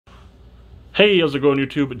Hey, how's it going,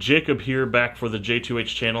 YouTube? Jacob here, back for the JTwoH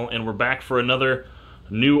channel, and we're back for another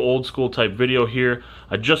new old school type video here.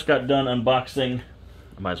 I just got done unboxing,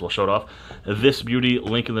 I might as well show it off, this beauty.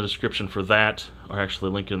 Link in the description for that, or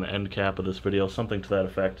actually link in the end cap of this video, something to that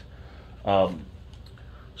effect. So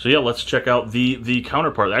yeah, let's check out the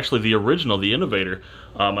counterpart, actually the original, the Innovator.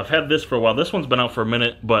 I've had this for a while. This one's been out for a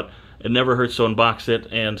minute, but it never hurts to unbox it,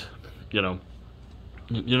 and you know,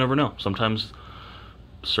 you never know. Sometimes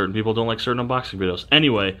certain people don't like certain unboxing videos.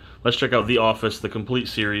 Anyway, let's check out The Office, the complete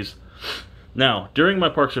series. Now, during my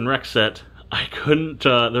Parks and Rec set, I couldn't,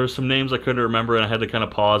 there were some names I couldn't remember, and I had to kind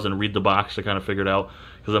of pause and read the box to kind of figure it out,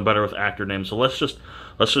 because I'm better with actor names. So let's just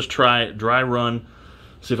try dry run,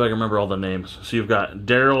 see if I can remember all the names. So you've got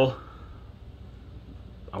Daryl,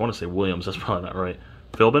 I want to say Williams, that's probably not right.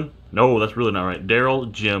 Philbin? No, that's really not right.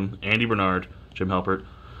 Daryl, Jim, Andy Bernard, Jim Halpert,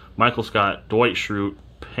 Michael Scott, Dwight Schrute,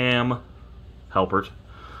 Pam Halpert.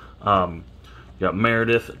 You got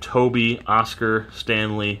Meredith, Toby, Oscar,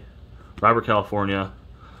 Stanley, Robert California,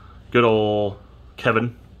 good old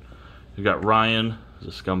Kevin. You got Ryan,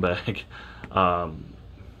 who's a scumbag.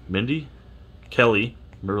 Mindy, Kelly,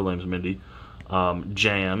 remember her name's Mindy.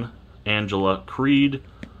 Jan, Angela, Creed,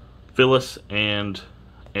 Phyllis, and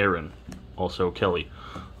Aaron, also Kelly.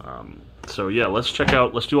 So yeah, let's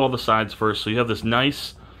do all the sides first. So you have this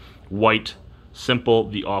nice, white, simple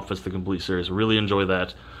The Office, the complete series. Really enjoy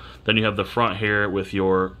that. Then you have the front here with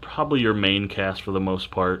probably your main cast for the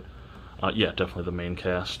most part. Yeah, definitely the main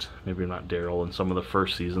cast. Maybe not Daryl in some of the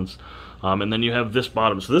first seasons. And then you have this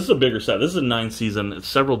bottom. So this is a bigger set. This is a 9-season. It's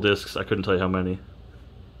several discs. I couldn't tell you how many.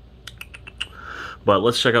 But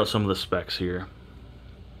let's check out some of the specs here.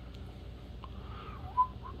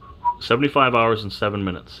 75 hours and 7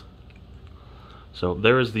 minutes. So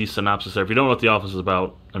there is the synopsis there. If you don't know what The Office is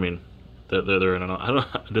about, I mean, they're in I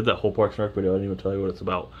did that whole Parks and Rec video. I didn't even tell you what it's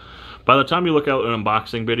about. By the time you look out an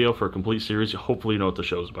unboxing video for a complete series, hopefully you know what the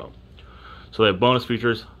show's about. So they have bonus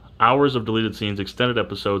features, hours of deleted scenes, extended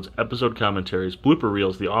episodes, episode commentaries, blooper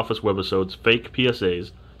reels, The Office webisodes, fake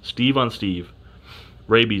PSAs, Steve on Steve,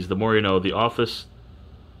 Rabies, The More You Know, The Office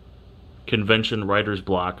Convention Writer's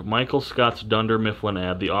Block, Michael Scott's Dunder Mifflin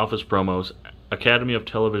ad, The Office promos, Academy of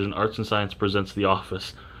Television Arts and Science presents The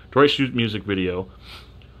Office, Dwight Schrute music video,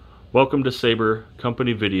 Welcome to Sabre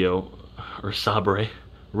Company Video, or Sabre,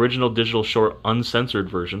 original digital short uncensored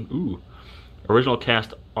version, ooh, original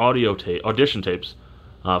cast audition tapes,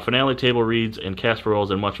 finale table reads, and cast roles,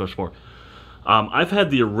 and much, much more. I've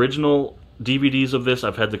had the original DVDs of this.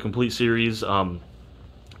 I've had the complete series,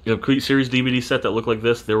 complete series DVD set that look like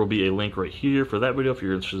this. There will be a link right here for that video if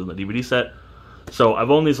you're interested in the DVD set. So I've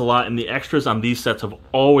owned these a lot, and the extras on these sets have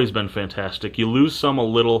always been fantastic. You lose some a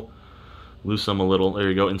little. There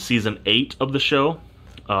you go. In season 8 of the show,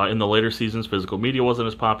 in the later seasons, physical media wasn't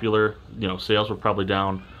as popular. You know, sales were probably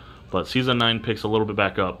down. But season 9 picks a little bit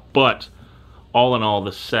back up. But all in all,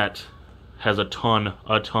 the set has a ton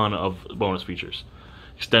of bonus features,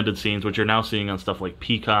 extended scenes, which you're now seeing on stuff like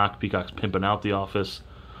Peacock. Peacock's pimping out The Office,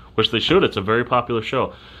 which they should. It's a very popular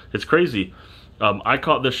show. It's crazy. I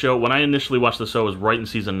caught this show when I initially watched the show. It was right in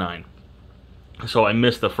season 9. So I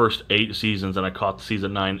missed the first 8 seasons, and I caught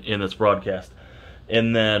season 9 in its broadcast.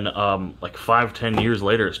 And then, like 5-10 years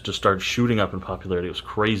later, it just started shooting up in popularity. It was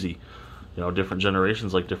crazy. You know, different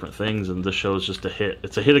generations like different things, and this show is just a hit.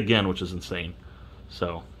 It's a hit again, which is insane.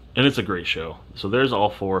 So, and it's a great show. So there's all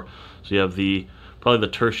 4. So you have probably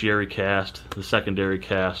the tertiary cast, the secondary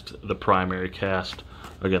cast, the primary cast.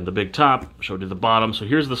 Again, the big top, showed you the bottom. So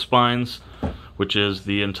here's the spines, which is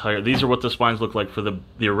the entire, these are what the spines look like for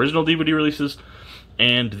the original DVD releases,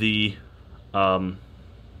 and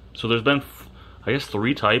so there's been, I guess,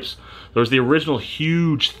 3 types. There was the original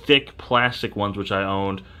huge, thick plastic ones, which I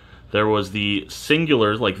owned. There was the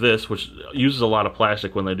singulars, like this, which uses a lot of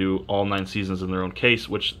plastic when they do all 9 seasons in their own case,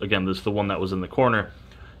 which, again, this is the one that was in the corner.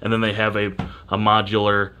 And then they have a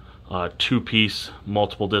modular 2-piece,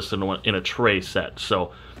 multiple discs in a tray set.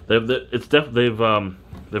 So they've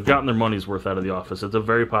gotten their money's worth out of The Office. It's a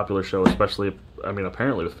very popular show, especially, I mean,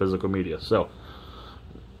 apparently with physical media. So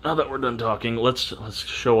now that we're done talking, let's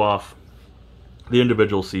show off the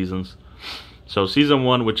individual seasons. So season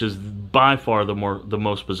 1, which is by far the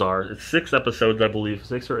most bizarre. It's 6 episodes, I believe,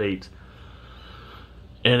 6 or 8.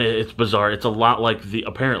 And it's bizarre. It's a lot like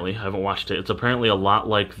apparently, I haven't watched it. It's apparently a lot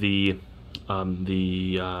like the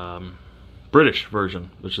British version,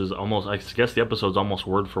 which is almost, I guess the episode's almost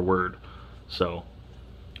word for word. So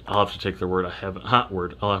I'll have to take their word.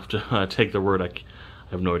 I'll have to take their word. I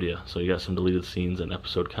have no idea. So you got some deleted scenes and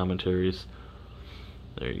episode commentaries.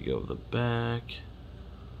 There you go, the back.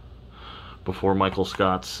 Before Michael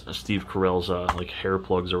Scott's, Steve Carell's like hair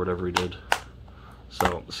plugs or whatever he did.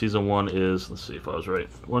 So season 1 is, let's see if I was right,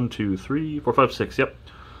 1, 2, 3, 4, 5, 6, yep.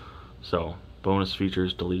 So bonus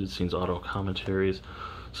features, deleted scenes, auto commentaries.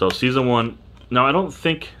 So season 1, now I don't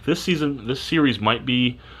think this series might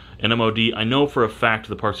be an MOD. I know for a fact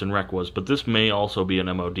the Parks and Rec was, but this may also be an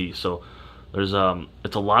MOD. So there's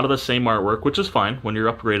it's a lot of the same artwork, which is fine. When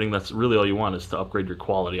you're upgrading, that's really all you want, is to upgrade your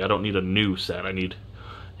quality. I don't need a new set, I need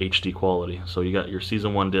HD quality. So you got your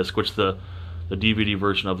season 1 disc, which the DVD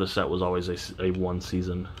version of the set was always a one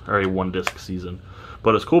season, or a 1 disc season.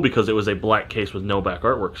 But it's cool because it was a black case with no back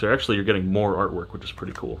artwork. So actually you're getting more artwork, which is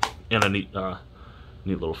pretty cool. And a neat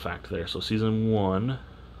little fact there. So season 1,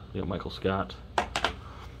 we got Michael Scott.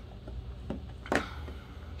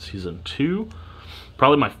 Season 2,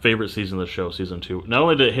 probably my favorite season of the show, season 2. Not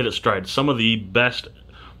only did it hit its stride, some of the best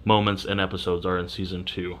moments and episodes are in season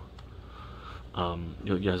 2.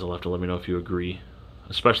 You guys will have to let me know if you agree.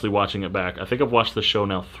 Especially watching it back. I think I've watched the show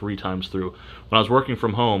now 3 times through. When I was working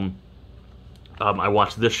from home, I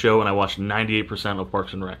watched this show and I watched 98% of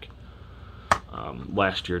Parks and Rec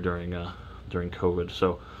last year during COVID.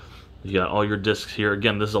 So you got all your discs here.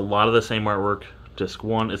 Again, this is a lot of the same artwork. Disc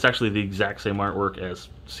 1, it's actually the exact same artwork as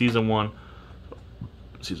season 1.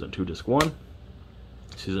 Season 2 disc 1,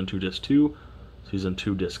 season 2 disc 2, season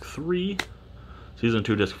 2 disc 3, season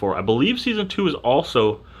 2 disc 4. I believe season 2 is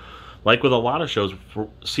also, like with a lot of shows,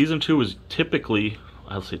 season 2 is typically,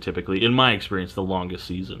 I'll say typically, in my experience, the longest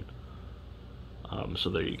season. So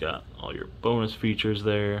there you got all your bonus features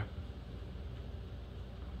there.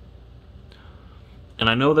 And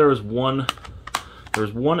I know there was one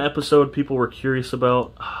episode people were curious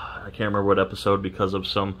about. I can't remember what episode because of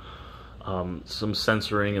some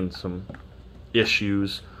censoring and some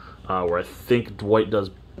issues where I think Dwight does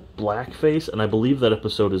blackface, and I believe that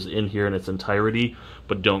episode is in here in its entirety,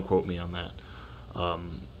 but don't quote me on that.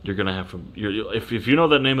 You're gonna have to, if you know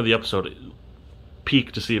the name of the episode,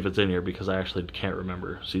 peek to see if it's in here, because I actually can't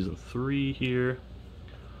remember. Season 3 here.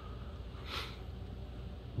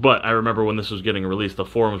 But I remember when this was getting released, the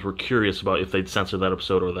forums were curious about if they'd censor that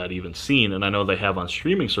episode or that even scene, and I know they have on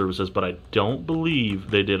streaming services, but I don't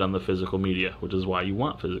believe they did on the physical media, which is why you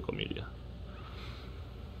want physical media.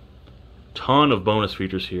 Ton of bonus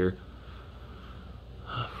features here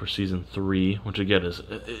for season 3, which again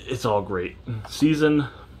it's all great. Season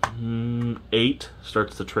 8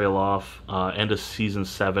 starts to trail off. End of season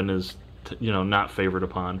 7 is not favored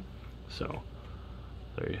upon. So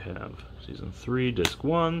there you have season 3 disc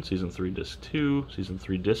 1, season 3 disc 2, season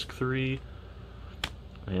 3 disc 3,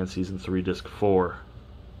 and season 3 disc 4.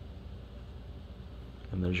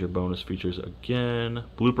 And there's your bonus features again.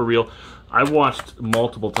 Blooper reel. I've watched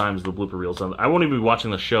multiple times the blooper reels. I won't even be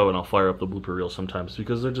watching the show and I'll fire up the blooper reel sometimes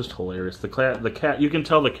because they're just hilarious. The cat, you can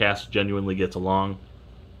tell the cast genuinely gets along.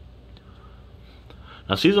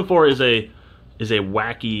 Now season 4 is a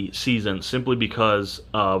wacky season simply because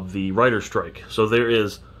of the writer's strike. So there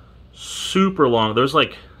is super long. There's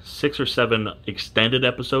like 6 or 7 extended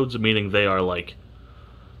episodes, meaning they are like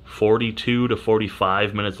 42 to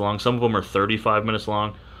 45 minutes long. Some of them are 35 minutes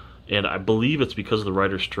long, and I believe it's because of the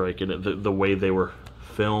writer's strike and the way they were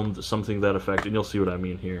filmed, something to that effect, and you'll see what I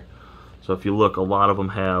mean here. So if you look, a lot of them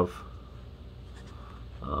have,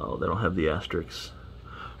 they don't have the asterisks,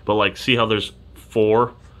 but like, see how there's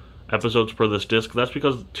 4 episodes per this disc? That's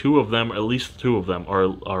because 2 of them, at least 2 of them,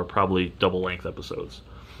 are probably double-length episodes.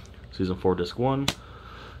 Season 4 disc 1,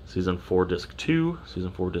 season 4 disc 2,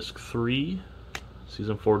 season 4 disc 3,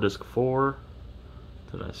 season 4 disc 4.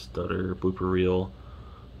 Did I stutter? Blooper reel.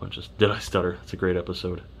 Did I stutter? It's a great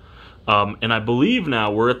episode. And I believe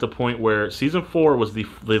now we're at the point where season 4 was the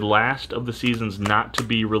last of the seasons not to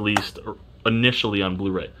be released initially on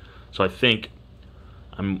Blu-ray. So I think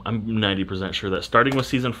I'm 90% sure that starting with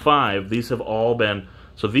season 5, these have all been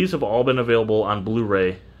available on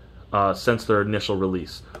Blu-ray since their initial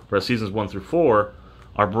release. Whereas seasons 1 through 4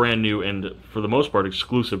 are brand new and for the most part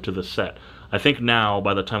exclusive to the set. I think now,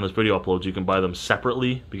 by the time this video uploads, you can buy them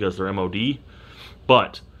separately because they're MOD.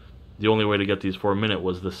 But the only way to get these for a minute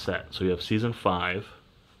was the set. So you have season 5.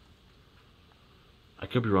 I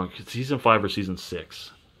could be wrong. Season 5 or season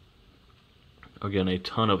 6. Again, a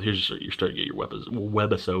ton of, here's you start to get your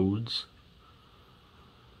webisodes.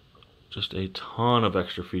 Just a ton of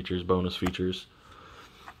extra features, bonus features.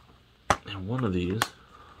 And one of these,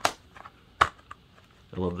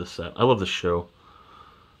 I love this set. I love this show.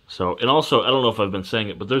 So, and also, I don't know if I've been saying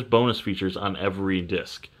it, but there's bonus features on every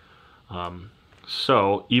disc.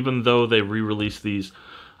 So, even though they re-released these,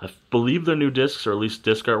 I believe they're new discs, or at least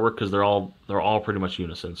disc artwork, because they're all pretty much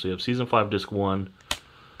unison. So you have season 5 disc 1,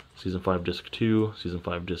 season 5 disc 2, season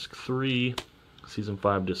 5 disc 3, season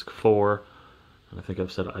 5 disc 4, and I think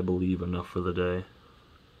I've said I believe enough for the day.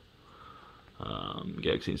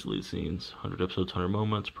 Gag scenes, deleted scenes, 100 episodes, 100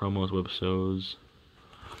 moments, promos, webisodes.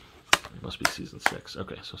 It must be season 6.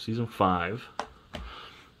 Okay, so season 5.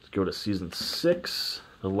 Let's go to season 6.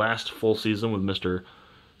 The last full season with Mr.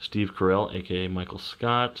 Steve Carell, aka Michael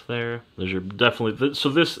Scott there. There's your definitely... So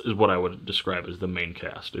this is what I would describe as the main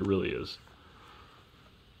cast. It really is.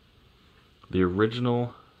 The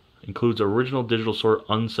original... Includes original digital sort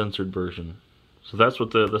uncensored version. So that's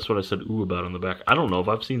what I said ooh about on the back. I don't know if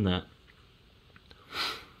I've seen that.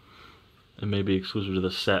 It may be exclusive to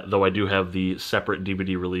the set, though I do have the separate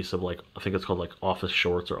DVD release of, like, I think it's called like Office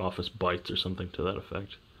Shorts or Office Bites or something to that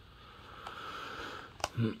effect.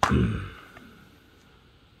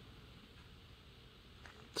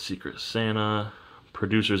 Secret Santa,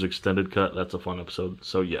 Producer's Extended Cut. That's a fun episode.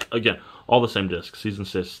 So yeah, again, all the same discs. Season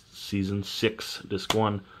 6, disc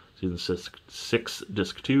 1. Season 6,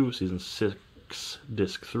 disc 2. Season 6,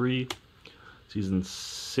 disc 3. Season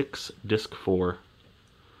 6, disc 4.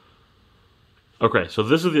 Okay, so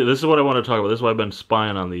this is what I want to talk about. This is why I've been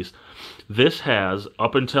spying on these. This has,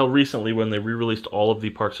 up until recently when they re-released all of the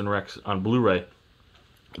Parks and Recs on Blu-ray,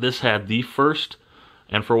 this had the first,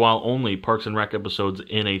 and for a while only, Parks and Rec episodes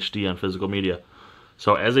in HD on physical media.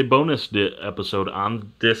 So as a bonus episode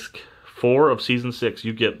on disc 4 of season 6,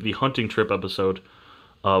 you get the hunting trip episode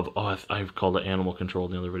of, I've called it Animal Control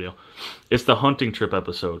in the other video. It's the hunting trip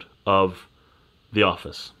episode of The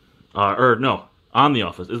Office. On The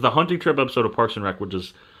Office. It's the hunting trip episode of Parks and Rec, which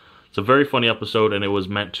is, it's a very funny episode, and it was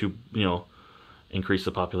meant to, you know, increase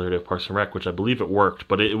the popularity of Parks and Rec, which I believe it worked,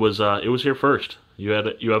 but it was here first. You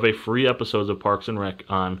have a free episodes of Parks and Rec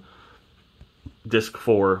on disc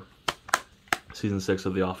 4, season 6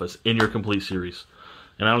 of The Office in your complete series.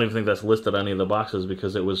 And I don't even think that's listed on any of the boxes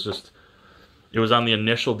because it was on the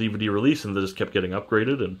initial DVD release and they just kept getting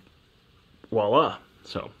upgraded and voila.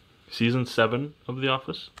 So, season 7 of The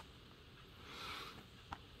Office.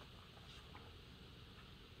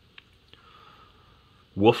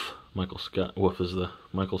 Woof, Michael Scott.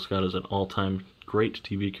 Michael Scott is an all-time great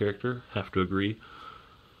TV character. Have to agree.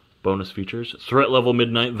 Bonus features: Threat Level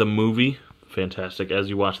Midnight, the movie, fantastic. As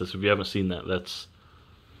you watch this, if you haven't seen that,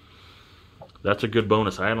 that's a good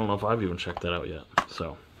bonus. I don't know if I've even checked that out yet.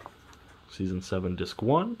 So, season 7, disc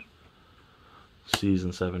 1,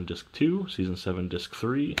 season 7, disc 2, season 7, disc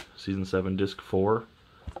 3, season 7, disc 4.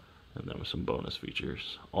 And then with some bonus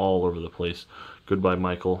features all over the place. Goodbye,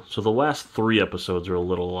 Michael. So the last 3 episodes are a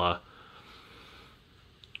little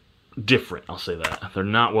different, I'll say that. They're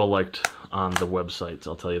not well liked on the websites,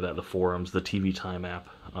 I'll tell you that. The forums, the TV Time app.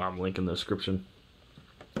 Link in the description.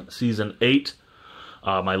 Season 8.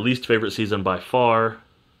 My least favorite season by far.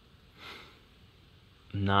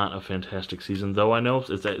 Not a fantastic season, though I know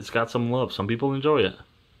it's got some love. Some people enjoy it.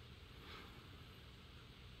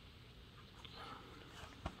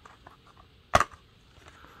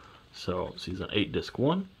 So, season 8, disc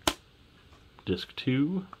 1, disc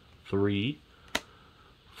 2, 3,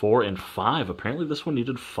 4, and 5. Apparently this one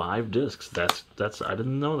needed 5 discs. That's I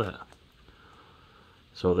didn't know that.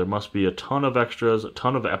 So there must be a ton of extras, a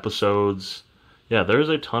ton of episodes. Yeah, there's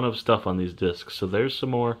a ton of stuff on these discs. So there's some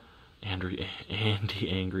more Andy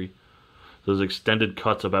Angry. Those extended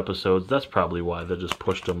cuts of episodes. That's probably why they just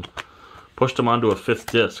pushed them onto a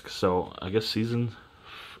 5th disc. So I guess season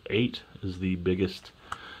 8 is the biggest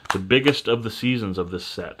of the seasons of this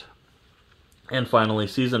set. And finally,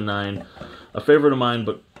 season 9, a favorite of mine,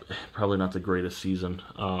 but probably not the greatest season.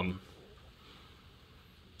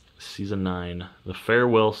 Season 9, the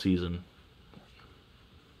farewell season.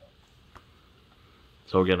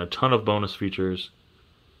 So again, a ton of bonus features.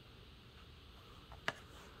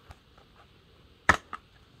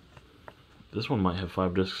 This one might have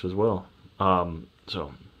 5 discs as well.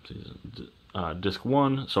 Disc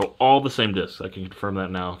 1, so all the same discs. I can confirm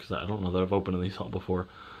that now because I don't know that I've opened these all before.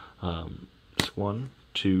 Disc 1,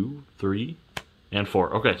 2, 3, and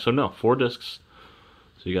 4. Okay, so no, 4 discs.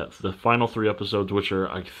 So you got the final 3 episodes, which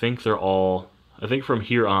are, I think from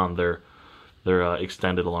here on they're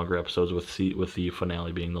extended longer episodes with the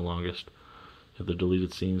finale being the longest. You have the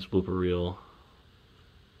deleted scenes, blooper reel,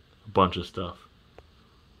 a bunch of stuff.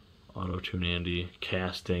 Auto-Tune Andy,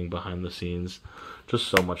 casting, behind the scenes, just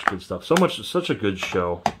so much good stuff. Such a good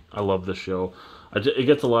show. I love this show. It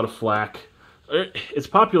gets a lot of flack. It's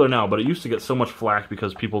popular now, but it used to get so much flack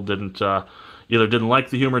because people either didn't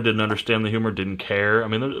like the humor, didn't understand the humor, didn't care. I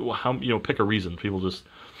mean, pick a reason. People just,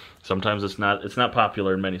 sometimes it's not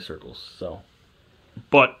popular in many circles. So,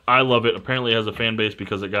 but I love it. Apparently, it has a fan base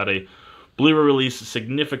because it got a Blu-ray release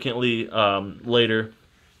significantly later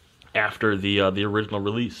after the original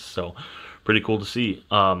release. So pretty cool to see.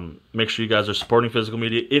 Make sure you guys are supporting physical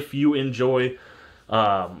media. If you enjoy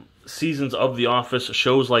seasons of The Office,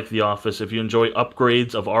 shows like The Office, if you enjoy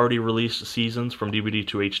upgrades of already released seasons from DVD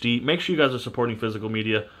to HD, make sure you guys are supporting physical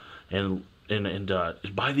media and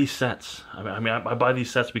buy these sets. I mean, I buy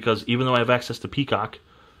these sets because even though I have access to Peacock,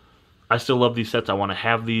 I still love these sets. I want to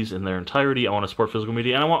have these in their entirety. I want to support physical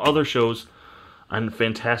media, and I want other shows on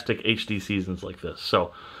fantastic HD seasons like this.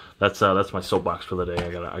 So that's my soapbox for the day.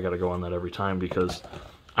 I gotta go on that every time because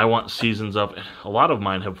I want seasons of. A lot of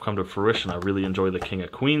mine have come to fruition. I really enjoy the King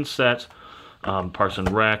of Queens set, Parks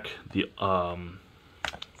and Rec, The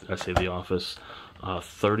Office,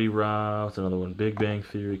 30 Rock, another one, Big Bang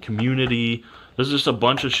Theory, Community. There's just a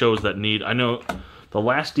bunch of shows that need. I know the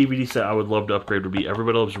last DVD set I would love to upgrade would be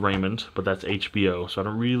Everybody Loves Raymond, but that's HBO, so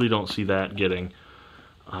I don't see that getting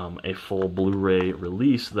a full Blu-ray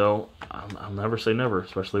release. Though I'll never say never,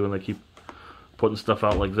 especially when they keep putting stuff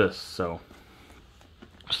out like this. So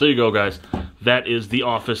there you go, guys. That is The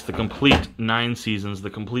Office, the complete 9 seasons, the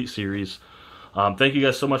complete series. Thank you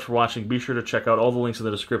guys so much for watching. Be sure to check out all the links in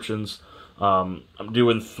the descriptions. I'm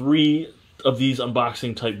doing 3 of these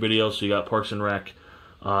unboxing type videos. So you got Parks and Rec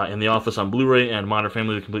and The Office on Blu-ray, and Modern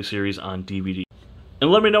Family, the complete series, on DVD. And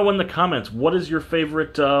let me know in the comments, what is your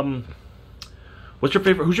favorite, who's your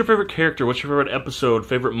favorite character? What's your favorite episode,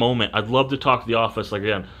 favorite moment? I'd love to talk The Office. Like,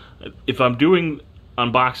 again, if I'm doing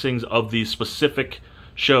unboxings of these specific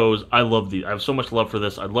shows, I love these. I have so much love for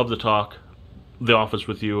this. I'd love to talk The Office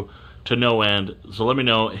with you to no end. So let me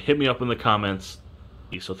know. Hit me up in the comments.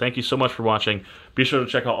 So thank you so much for watching. Be sure to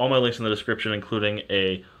check out all my links in the description, including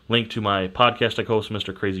a link to my podcast I host,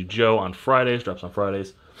 Mr. Crazy Joe, on Fridays. Drops on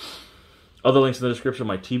Fridays. Other links in the description,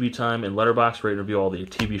 my TV time and Letterboxd, where I review all the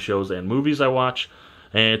TV shows and movies I watch.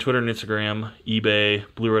 And Twitter and Instagram, eBay,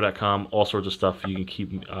 Bluray.com, all sorts of stuff. You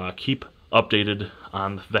can keep updated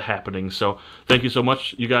on the happenings. So thank you so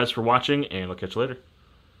much, you guys, for watching, and I'll catch you later.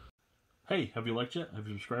 Hey, have you liked yet? Have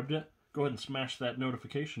you subscribed yet? Go ahead and smash that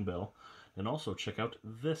notification bell. And also check out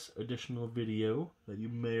this additional video that you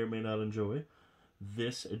may or may not enjoy.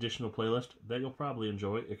 This additional playlist that you'll probably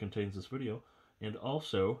enjoy. It contains this video. And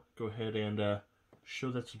also, go ahead and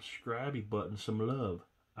show that subscribe button some love.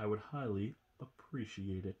 I would highly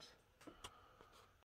appreciate it.